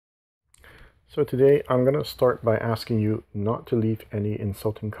So today I'm going to start by asking you not to leave any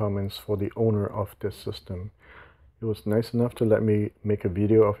insulting comments for the owner of this system. He was nice enough to let me make a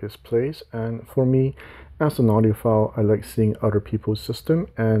video of his place, and for me, as an audiophile, I like seeing other people's system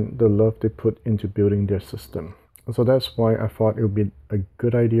and the love they put into building their system. So that's why I thought it would be a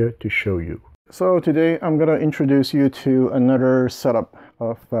good idea to show you. So today I'm going to introduce you to another setup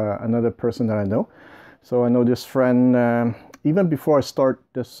of another person that I know. So I know this friend even before I start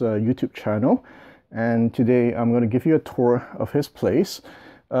this YouTube channel, and today I'm going to give you a tour of his place.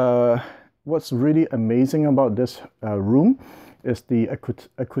 What's really amazing about this room is the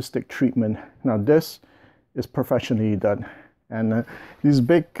acoustic treatment. Now this is professionally done, and these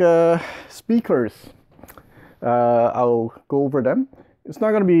big speakers, I'll go over them. It's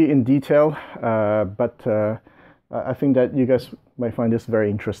not going to be in detail, but I think that you guys might find this very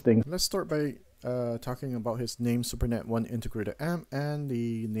interesting. Let's start by talking about his Naim Supernet 1 integrated amp and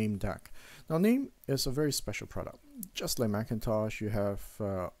the Naim Dac. Now Naim is a very special product. Just like Macintosh, you have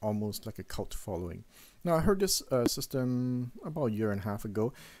almost like a cult following. Now I heard this system about a year and a half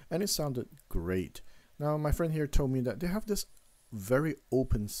ago, and it sounded great. Now my friend here told me that they have this very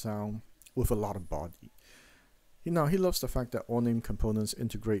open sound with a lot of body. He loves the fact that all Naim components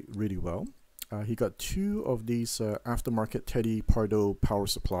integrate really well. He got two of these aftermarket Teddy Pardo power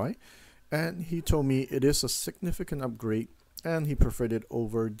supply, and he told me it is a significant upgrade, and he preferred it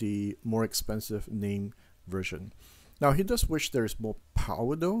over the more expensive Naim version. Now he does wish there is more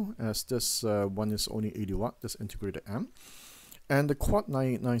power though, as this one is only 80 watt, this integrated amp, and the Quad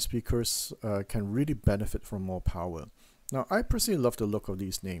 989 speakers can really benefit from more power. Now I personally love the look of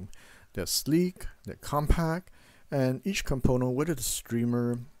these Naim. They're sleek, they're compact, and each component, whether the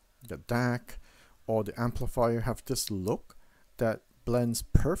streamer, the DAC, or the amplifier, have this look that blends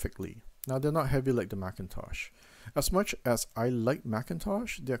perfectly. Now they're not heavy like the Macintosh. As much as I like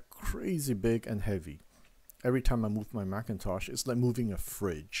Macintosh, they're crazy big and heavy. Every time I move my Macintosh, it's like moving a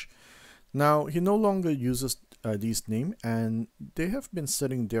fridge. Now he no longer uses these Naim, and they have been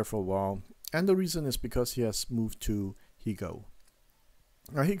sitting there for a while, and the reason is because he has moved to HEGEL.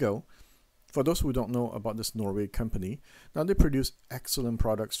 Now HEGEL, for those who don't know about this Norway company, now they produce excellent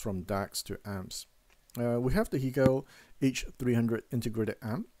products from DACs to amps. We have the HEGEL H300 integrated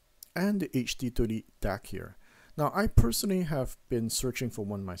amp and the HD30 DAC here. Now I personally have been searching for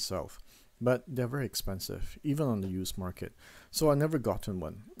one myself, but they're very expensive, even on the used market, so I never gotten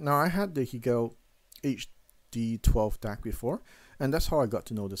one. Now I had the HEGEL HD12 DAC before, and that's how I got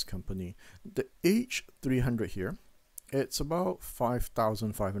to know this company. The H300 here, it's about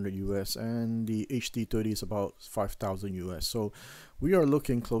 5,500 US, and the HD30 is about 5,000 US. So we are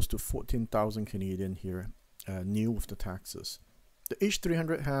looking close to 14,000 Canadian here, new with the taxes. The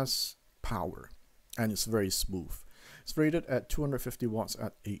H300 has power, and it's very smooth. It's rated at 250 watts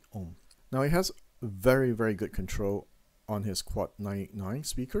at 8 ohm. Now it has very, very good control on his Quad 989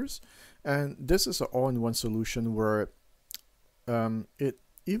 speakers, and this is an all-in-one solution where it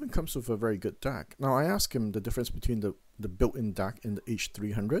even comes with a very good DAC. Now I asked him the difference between the built-in DAC in the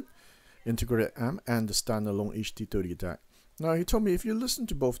H300 integrated amp and the standalone HD30 DAC. Now he told me if you listen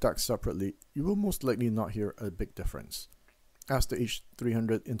to both DACs separately, you will most likely not hear a big difference, as the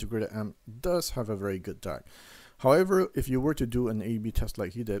H300 integrated amp does have a very good DAC. However, if you were to do an A/B test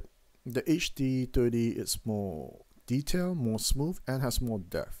like he did, the HD30 is more detailed, more smooth, and has more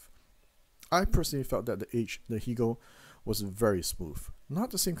depth. I personally felt that the HEGEL was very smooth. Not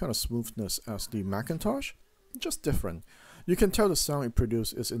the same kind of smoothness as the Macintosh, just different. You can tell the sound it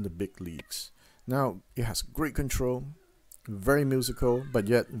produced is in the big leagues. Now, it has great control, very musical, but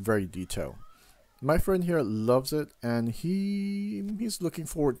yet very detailed. My friend here loves it, and he's looking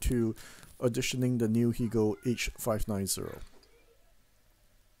forward to auditioning the new HEGEL H590.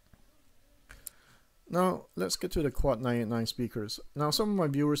 Now, let's get to the Quad 989 speakers. Now, some of my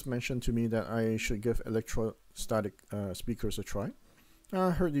viewers mentioned to me that I should give electrostatic speakers a try.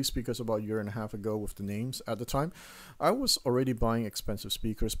 I heard these speakers about a year and a half ago with the names. At the time, I was already buying expensive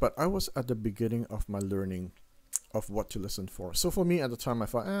speakers, but I was at the beginning of my learning of what to listen for. So for me at the time, I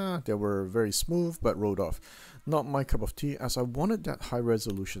thought, they were very smooth but rolled off. Not my cup of tea, as I wanted that high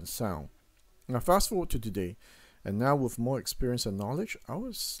resolution sound. Now fast forward to today, and now with more experience and knowledge, I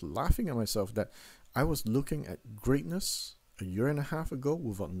was laughing at myself that I was looking at greatness a year and a half ago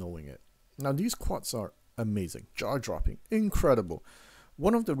without knowing it. Now these quads are amazing, jaw-dropping, incredible.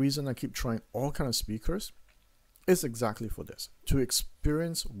 One of the reasons I keep trying all kinds of speakers is exactly for this, to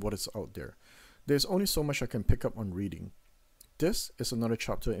experience what is out there. There's only so much I can pick up on reading. This is another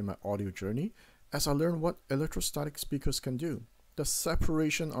chapter in my audio journey as I learn what electrostatic speakers can do. The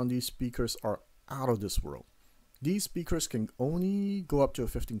separation on these speakers are out of this world. These speakers can only go up to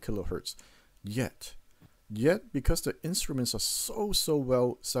 15 kilohertz. Yet, because the instruments are so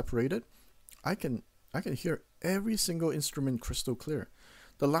well separated, I can hear every single instrument crystal clear.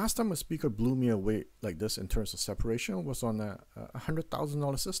 The last time a speaker blew me away like this in terms of separation was on a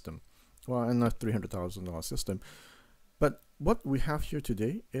 $100,000 system. Well, and a $300,000 system. But what we have here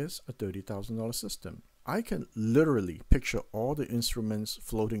today is a $30,000 system. I can literally picture all the instruments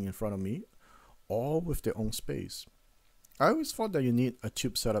floating in front of me, all with their own space. I always thought that you need a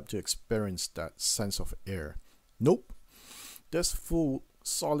tube setup to experience that sense of air. Nope. This full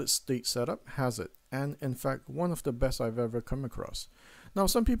solid state setup has it, and in fact one of the best I've ever come across. Now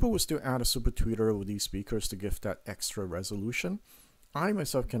some people will still add a super tweeter with these speakers to give that extra resolution. I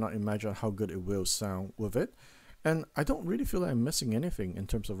myself cannot imagine how good it will sound with it, and I don't really feel like I'm missing anything in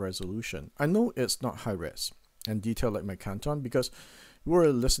terms of resolution. I know it's not high res and detailed like my Canton because we were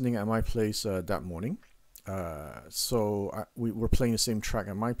listening at my place that morning. We were playing the same track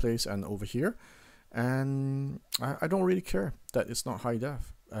at my place and over here, and I don't really care that it's not high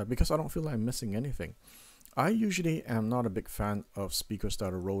def because I don't feel like I'm missing anything. I usually am not a big fan of speakers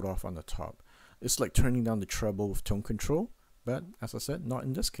that are rolled off on the top. It's like turning down the treble with tone control, but as I said, not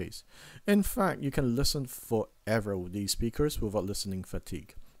in this case. In fact, you can listen forever with these speakers without listening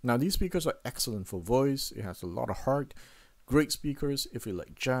fatigue. Now these speakers are excellent for voice, it has a lot of heart, great speakers if you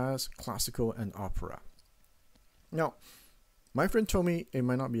like jazz, classical, and opera. Now, my friend told me it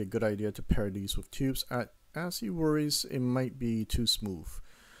might not be a good idea to pair these with tubes as he worries it might be too smooth.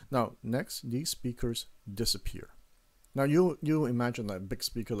 Now, next, these speakers disappear. Now, you imagine that a big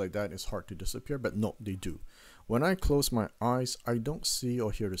speaker like that is hard to disappear, but no, they do. When I close my eyes, I don't see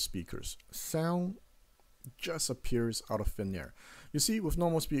or hear the speakers. Sound just appears out of thin air. You see, with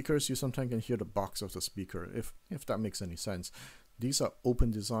normal speakers, you sometimes can hear the box of the speaker, if that makes any sense. These are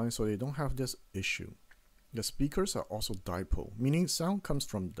open design, so they don't have this issue. The speakers are also dipole, meaning sound comes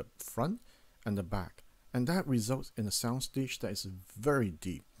from the front and the back, and that results in a soundstage that is very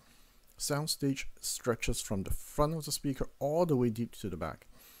deep. Soundstage stretches from the front of the speaker all the way deep to the back.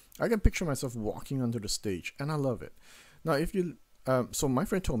 I can picture myself walking onto the stage, and I love it. Now, if you, so my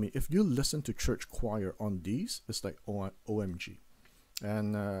friend told me, if you listen to church choir on these, it's like OMG.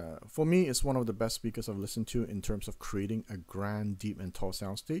 And for me, it's one of the best speakers I've listened to in terms of creating a grand, deep, and tall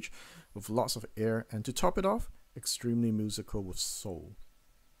soundstage with lots of air, and to top it off, extremely musical with soul.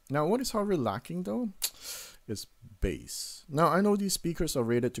 Now, what is however lacking though? Is bass. Now, I know these speakers are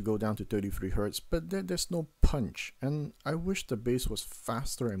rated to go down to 33 Hz, but there's no punch, and I wish the bass was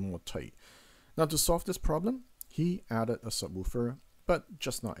faster and more tight. Now, to solve this problem, he added a subwoofer, but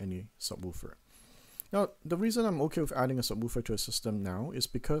just not any subwoofer. Now, the reason I'm okay with adding a subwoofer to a system now is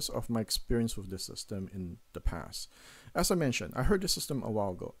because of my experience with this system in the past. As I mentioned, I heard this system a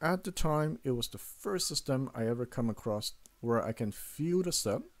while ago. At the time, it was the first system I ever come across where I can feel the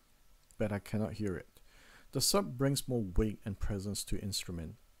sub, but I cannot hear it. The sub brings more weight and presence to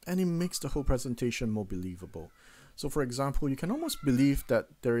instrument, and it makes the whole presentation more believable. So for example, you can almost believe that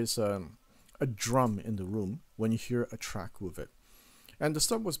there is a drum in the room when you hear a track with it. And the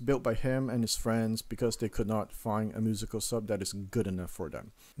sub was built by him and his friends because they could not find a musical sub that is good enough for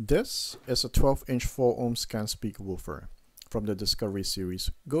them. This is a 12-inch 4-ohm ScanSpeak woofer from the Discovery series.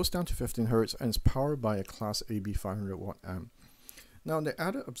 Goes down to 15 Hz and is powered by a Class AB 500 watt amp. Now, they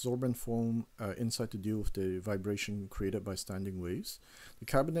added absorbent foam inside to deal with the vibration created by standing waves. The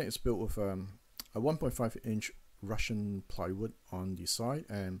cabinet is built with a 1.5-inch Russian plywood on the side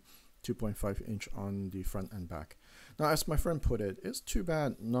and 2.5-inch on the front and back. Now, as my friend put it, it's too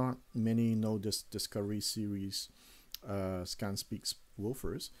bad not many know this Discovery series ScanSpeak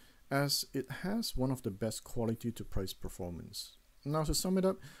woofers, as it has one of the best quality to price performance. Now, to sum it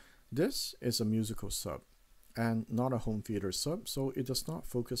up, this is a musical sub and not a home theater sub, so it does not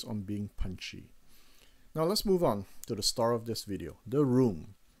focus on being punchy. Now let's move on to the star of this video, the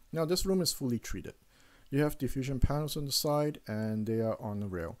room. Now this room is fully treated. You have diffusion panels on the side and they are on the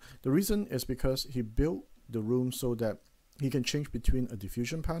rail. The reason is because he built the room so that he can change between a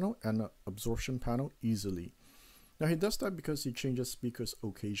diffusion panel and an absorption panel easily. Now he does that because he changes speakers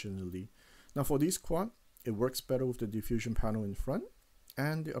occasionally. Now for these quad, it works better with the diffusion panel in front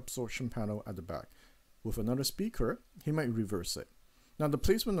and the absorption panel at the back. With another speaker, he might reverse it. Now the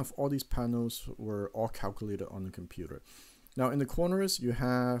placement of all these panels were all calculated on the computer. Now in the corners you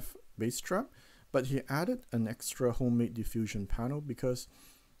have bass trap, but he added an extra homemade diffusion panel because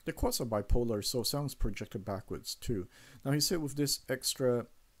the quads are bipolar, so sound is projected backwards too. Now he said with this extra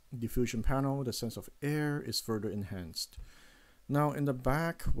diffusion panel, the sense of air is further enhanced. Now in the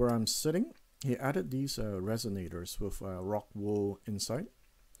back where I'm sitting, he added these resonators with rock wool inside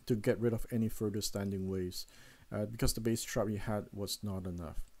to get rid of any further standing waves because the bass trap he had was not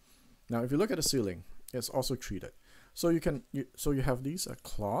enough. Now, if you look at the ceiling, it's also treated. So you have these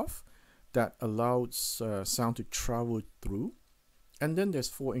cloth that allows sound to travel through, and then there's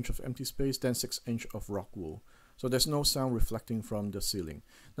 4 inches of empty space, then 6 inches of rock wool. So there's no sound reflecting from the ceiling.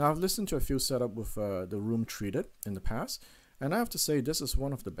 Now, I've listened to a few setup with the room treated in the past, and I have to say this is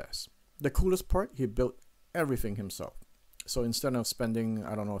one of the best. The coolest part, he built everything himself. So instead of spending,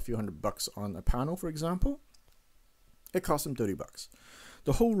 I don't know, a few $100 on a panel, for example, it cost him $30.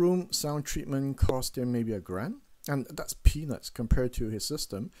 The whole room sound treatment cost him maybe $1,000, and that's peanuts compared to his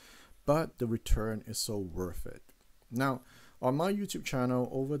system, but the return is so worth it. Now, on my YouTube channel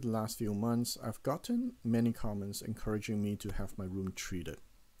over the last few months, I've gotten many comments encouraging me to have my room treated.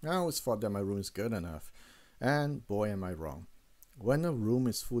 I always thought that my room is good enough, and boy am I wrong. When a room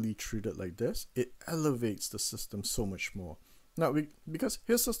is fully treated like this, it elevates the system so much more. Now, because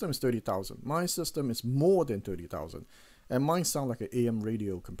his system is 30,000, my system is more than 30,000, and mine sound like an AM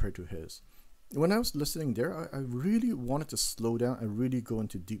radio compared to his. When I was listening there, I really wanted to slow down and really go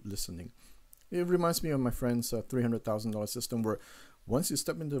into deep listening. It reminds me of my friend's $300,000 system, where once you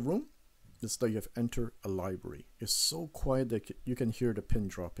step into the room, it's like you've entered a library. It's so quiet that you can hear the pin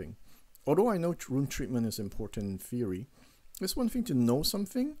dropping. Although I know room treatment is important in theory, it's one thing to know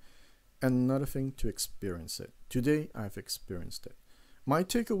something and another thing to experience it. Today, I've experienced it. My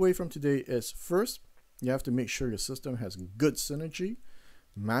takeaway from today is, first, you have to make sure your system has good synergy.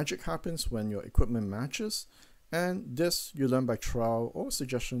 Magic happens when your equipment matches, and this you learn by trial or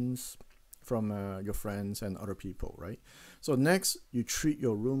suggestions from your friends and other people, right? So next, you treat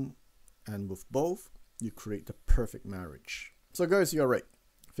your room, and with both, you create the perfect marriage. So guys, you're right.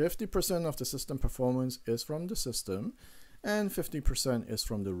 50% of the system performance is from the system, and 50% is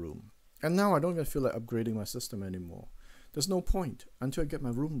from the room. And now I don't even feel like upgrading my system anymore. There's no point until I get my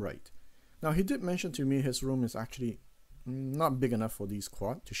room right. Now, he did mention to me his room is actually not big enough for these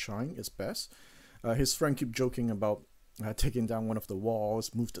quad to shine its best. His friend keep joking about taking down one of the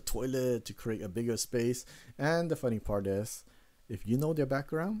walls, move the toilet to create a bigger space. And the funny part is, if you know their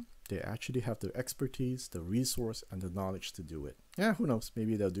background, they actually have the expertise, the resource, and the knowledge to do it. Yeah, who knows?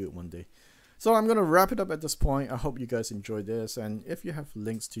 Maybe they'll do it one day. So I'm going to wrap it up at this point. I hope you guys enjoyed this. And if you have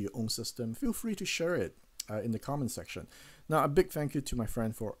links to your own system, feel free to share it in the comment section. Now, a big thank you to my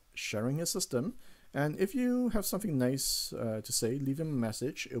friend for sharing his system. And if you have something nice to say, leave him a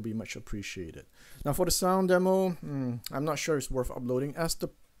message. It'll be much appreciated. Now, for the sound demo, I'm not sure it's worth uploading, as the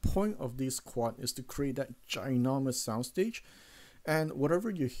point of this quad is to create that ginormous soundstage. And whatever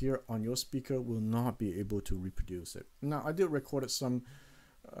you hear on your speaker will not be able to reproduce it. Now, I did record some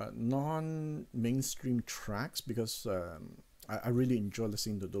non-mainstream tracks because I really enjoy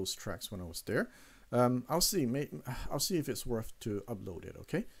listening to those tracks when I was there. I'll see if it's worth to upload it.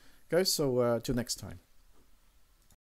 Okay, guys. So till next time.